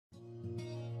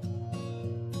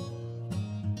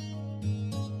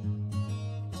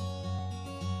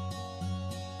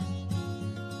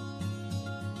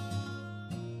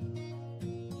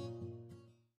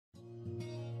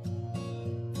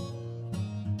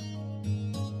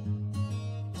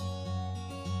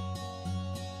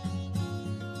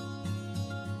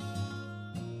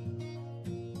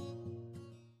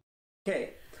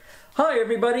Okay, hi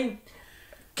everybody.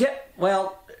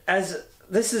 As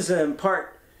this is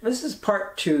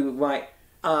part two my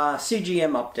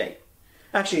CGM update.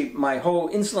 Actually, my whole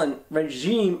insulin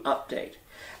regime update,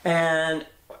 and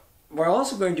we're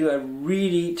also going to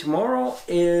do tomorrow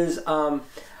is I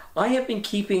have been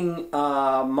keeping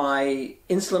my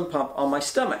insulin pump on my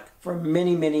stomach for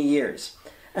many years,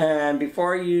 and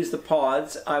before I used the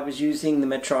pods, I was using the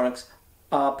Medtronic's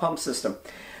pump system.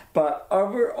 But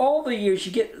over all the years,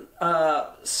 you get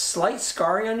slight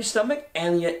scarring on your stomach,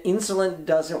 and your insulin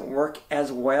doesn't work as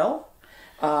well.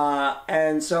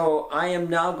 And so I am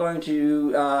now going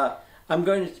to, I've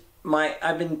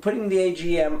been putting the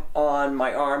AGM on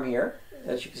my arm here,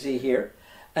 as you can see here.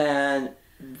 And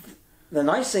the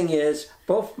nice thing is,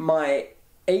 both my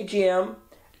AGM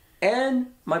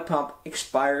and my pump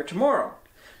expire tomorrow.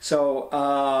 So,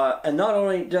 and not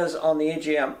only does on the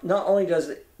AGM, not only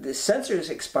does the sensors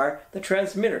expire, the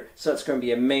transmitter. So it's going to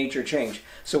be a major change.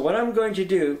 So what I'm going to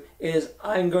do is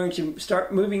I'm going to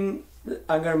move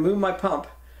my pump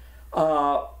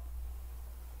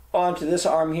onto this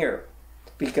arm here,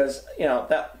 because you know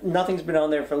that nothing's been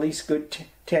on there for at least good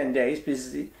 10 days,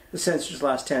 because the sensors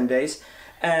last 10 days.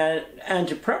 And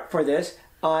to prep for this,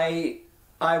 I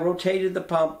rotated the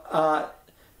pump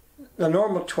the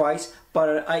normal twice,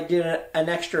 but I did an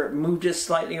extra, moved it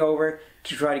slightly over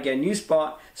to try to get a new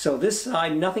spot. So this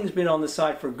side, nothing's been on the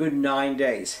side for a good 9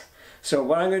 days. So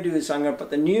what I'm going to do is I'm going to put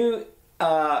the new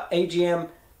AGM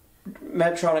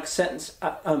Medtronic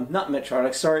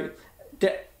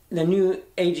the new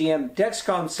AGM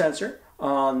Dexcom sensor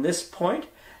on this point,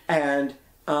 and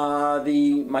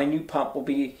my new pump will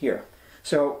be here.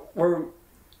 So we're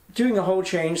doing a whole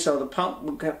change, so the pump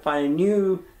will find a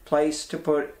new place to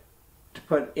put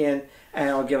in, and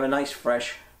it'll give a nice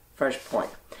fresh point.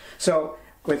 So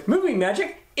with moving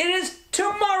magic, it is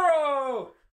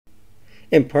tomorrow!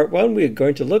 In part one, we're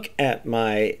going to look at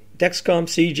my Dexcom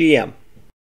CGM.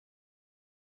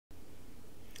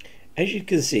 As you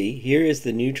can see, here is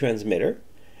the new transmitter,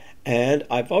 and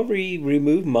I've already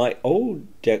removed my old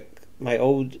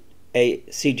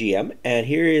CGM, and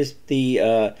here is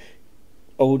the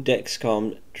old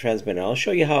Dexcom transmitter. I'll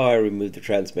show you how I removed the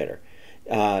transmitter.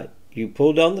 You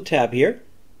pull down the tab here,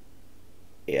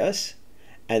 yes,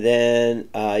 and then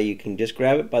you can just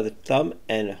grab it by the thumb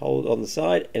and hold on the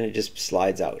side, and it just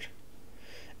slides out.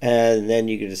 And then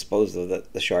you can dispose of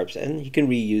the sharps, and you can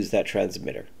reuse that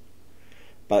transmitter.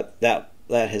 But that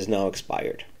has now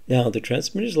expired. Now the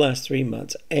transmitters last 3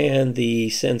 months, and the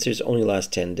sensors only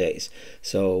last 10 days.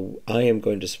 So I am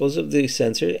going to dispose of the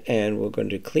sensor, and we're going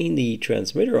to clean the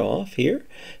transmitter off here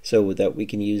so that we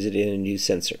can use it in a new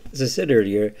sensor. As I said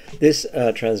earlier, this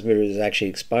transmitter is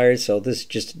actually expired, so this is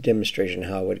just a demonstration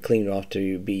how I would clean it off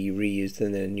to be reused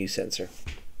in a new sensor.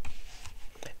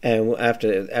 And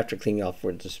after cleaning off,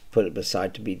 we'll just put it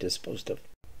aside to be disposed of.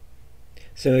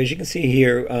 So as you can see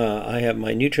here, I have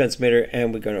my new transmitter,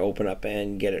 and we're going to open up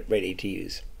and get it ready to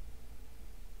use.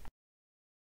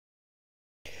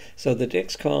 So the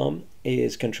Dexcom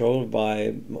is controlled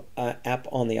by an app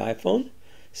on the iPhone.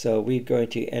 So we're going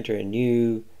to enter a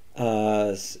new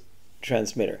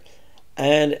transmitter.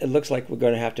 And it looks like we're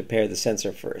going to have to pair the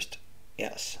sensor first.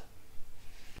 Yes.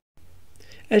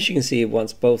 As you can see, it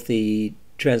wants both the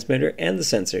transmitter and the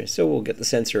sensor. So we'll get the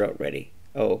sensor out ready.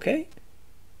 Okay.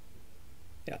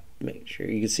 Yeah, make sure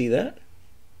you can see that.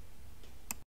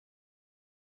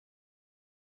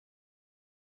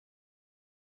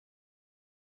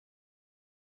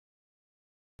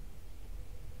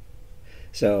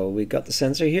 So we've got the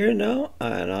sensor here now,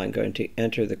 and I'm going to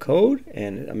enter the code,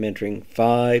 and I'm entering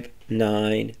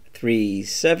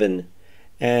 5937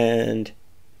 and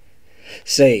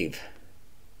save.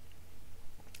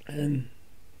 And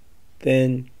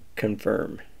then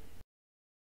confirm.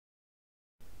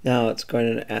 Now it's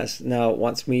going to ask, now it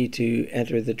wants me to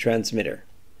enter the transmitter.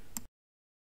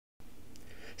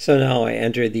 So now I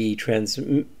enter the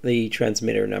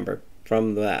transmitter number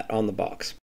from that on the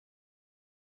box.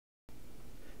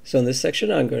 So in this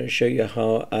section, I'm going to show you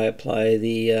how I apply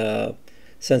the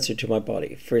sensor to my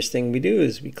body. First thing we do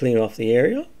is we clean off the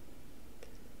area,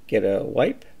 get a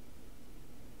wipe,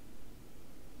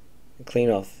 and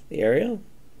clean off the area.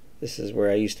 This is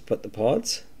where I used to put the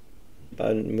pods.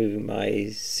 I'm moving my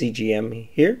CGM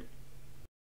here.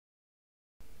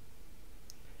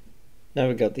 Now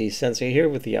we've got the sensor here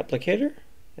with the applicator,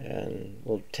 and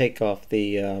we'll take off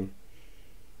the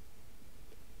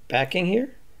backing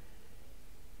here.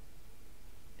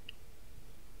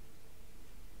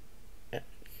 And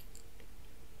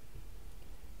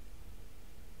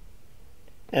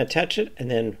attach it,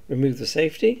 and then remove the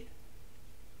safety.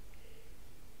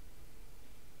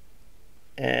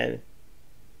 and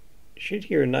you should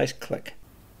hear a nice click.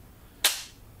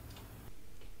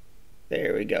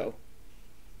 There we go.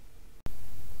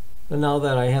 So now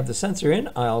that I have the sensor in,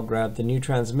 I'll grab the new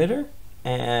transmitter,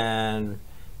 and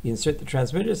you insert the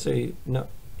transmitter so you know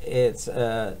it's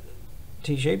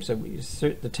T-shape. So we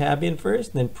insert the tab in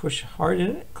first, and then push hard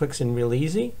in it. Clicks in real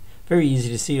easy. Very easy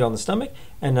to see it on the stomach.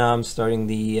 And now I'm starting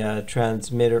the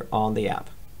transmitter on the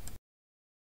app.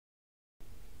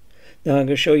 Now I'm going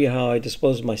to show you how I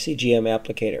dispose of my CGM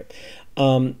applicator.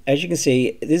 As you can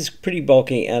see, this is pretty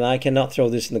bulky, and I cannot throw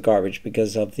this in the garbage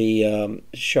because of the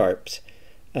sharps.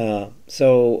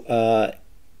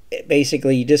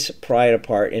 Basically you just pry it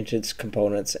apart into its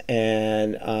components,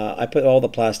 and I put all the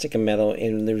plastic and metal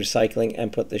in the recycling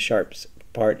and put the sharps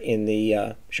part in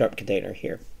the sharp container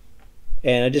here.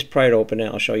 And I just pry it open, and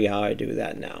I'll show you how I do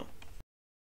that now.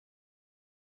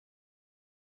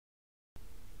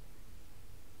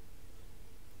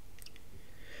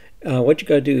 What you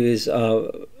got to do is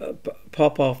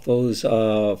pop off those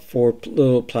 4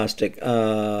 little plastic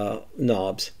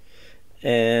knobs,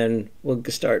 and we'll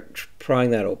start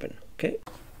prying that open. Okay.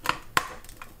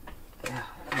 Yeah,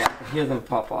 I hear them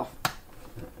pop off.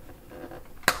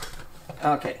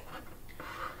 Okay,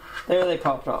 there they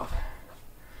popped off.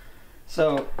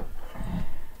 So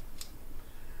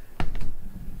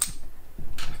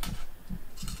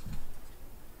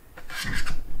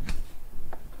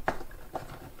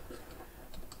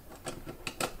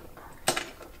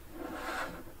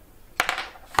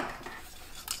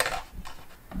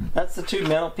that's the 2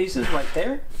 metal pieces right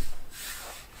there.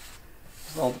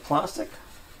 There's all the plastic.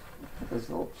 There's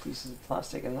little pieces of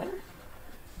plastic in there.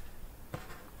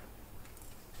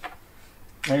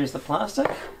 There's the plastic.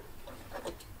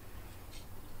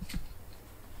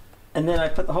 And then I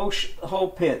put the whole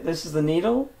pit. This is the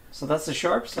needle, so that's the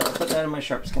sharps. So I put that in my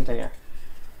sharps container.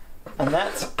 And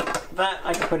that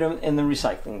I can put in the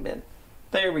recycling bin.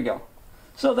 There we go.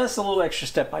 So that's a little extra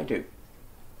step I do.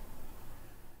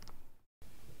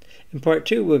 In part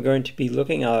 2, we're going to be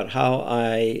looking at how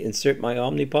I insert my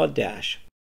Omnipod dash.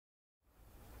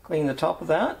 Clean the top of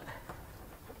that.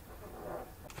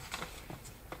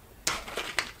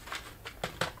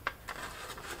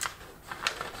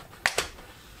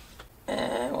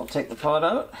 And we'll take the pod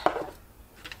out.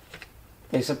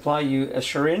 They supply you a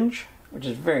syringe, which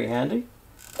is very handy.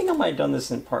 I think I might have done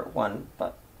this in part 1,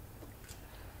 but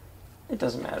it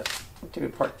doesn't matter. I'll do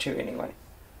part 2 anyway,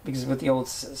 because with the old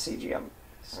CGM.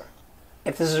 So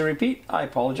if this is a repeat, I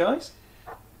apologize.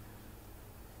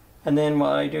 And then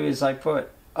what I do is I put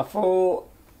a full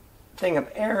thing of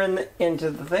air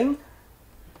into the thing,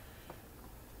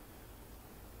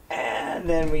 and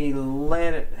then we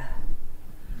let it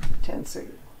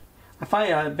I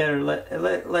find I better let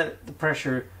the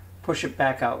pressure push it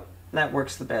back out. That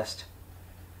works the best,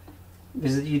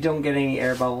 because you don't get any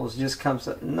air bubbles. It just comes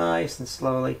up nice and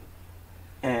slowly,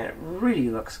 and it really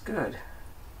looks good.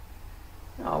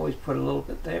 I always put a little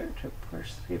bit there to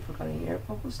push, see if we've got any air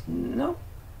bubbles. No,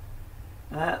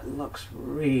 that looks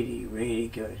really, really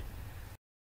good.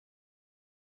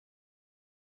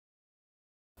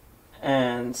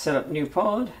 And set up new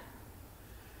pod.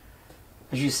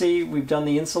 As you see, we've done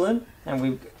the insulin, and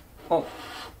we've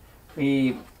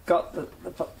got the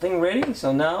thing ready.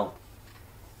 So now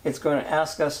it's going to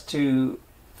ask us to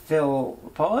fill the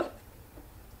pod.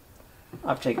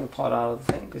 I've taken the pod out of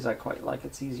the thing because I quite like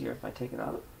it's easier if I take it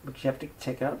out. But you have to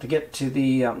take it out to get to the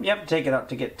you have to take it out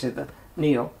to get to the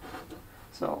needle.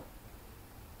 So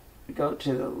we go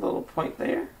to the little point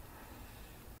there.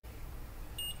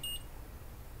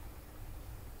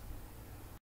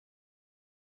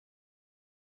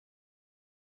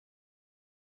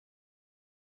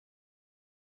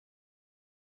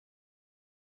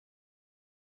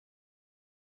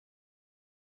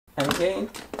 And again,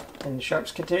 in the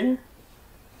sharps container.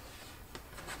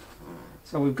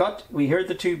 So we heard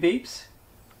the 2 beeps.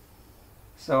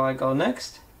 So I go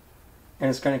next, and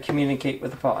it's going to communicate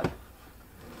with the pod.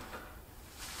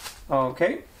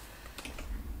 Okay.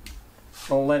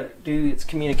 We'll let it do its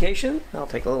communication. That'll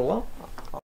take a little while.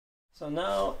 So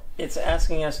now it's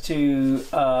asking us to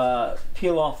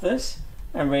peel off this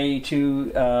and ready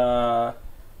to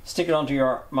stick it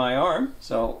onto my arm.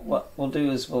 So what we'll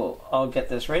do is I'll get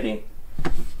this ready,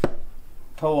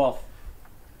 pull off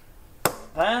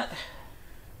that,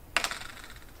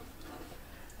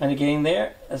 and again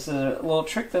this is a little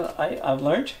trick that I've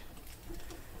learned.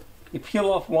 You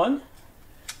peel off one,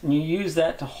 and you use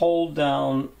that to hold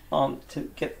down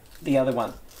to get the other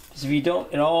one. Because if you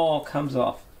don't, it all comes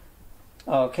off.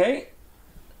 Okay,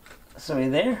 so we're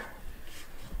there,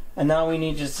 and now we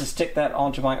need just to stick that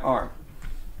onto my arm.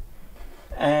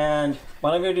 And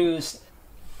what I'm going to do is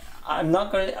I'm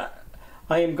not going to,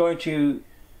 I am going to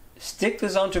stick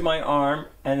this onto my arm,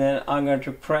 and then I'm going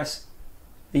to press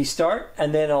the start,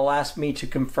 and then it'll ask me to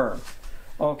confirm.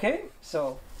 Okay,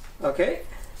 so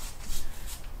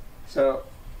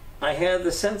I have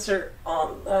the sensor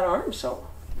on that arm, so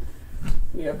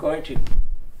we are going to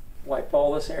wipe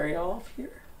all this area off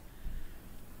here.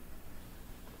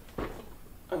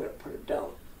 I'm going to put it down,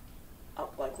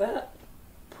 up like that,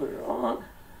 put it on.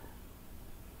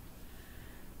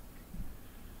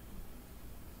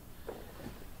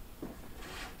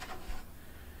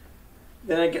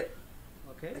 Then I get,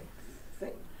 okay,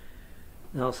 thing.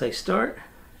 And I'll say start,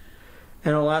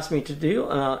 and it'll ask me to do,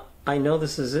 and I know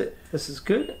this is it, this is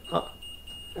good,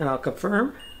 and I'll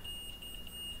confirm,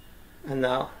 and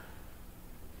now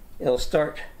it'll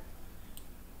start.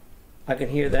 I can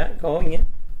hear that going in,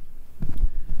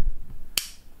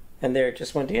 and there it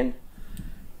just went in.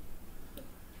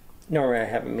 Normally I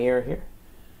have a mirror here,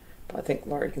 but I think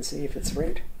Laurie can see if it's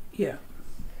right. Yeah.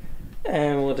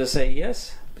 And we'll just say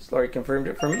yes. Laurie confirmed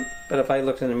it for me, but if I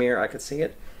looked in the mirror I could see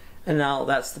it. And now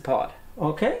that's the pod.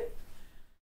 Okay?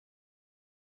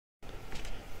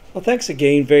 Well, thanks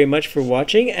again very much for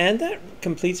watching, and that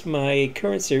completes my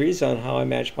current series on how I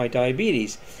manage my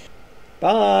diabetes.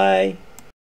 Bye!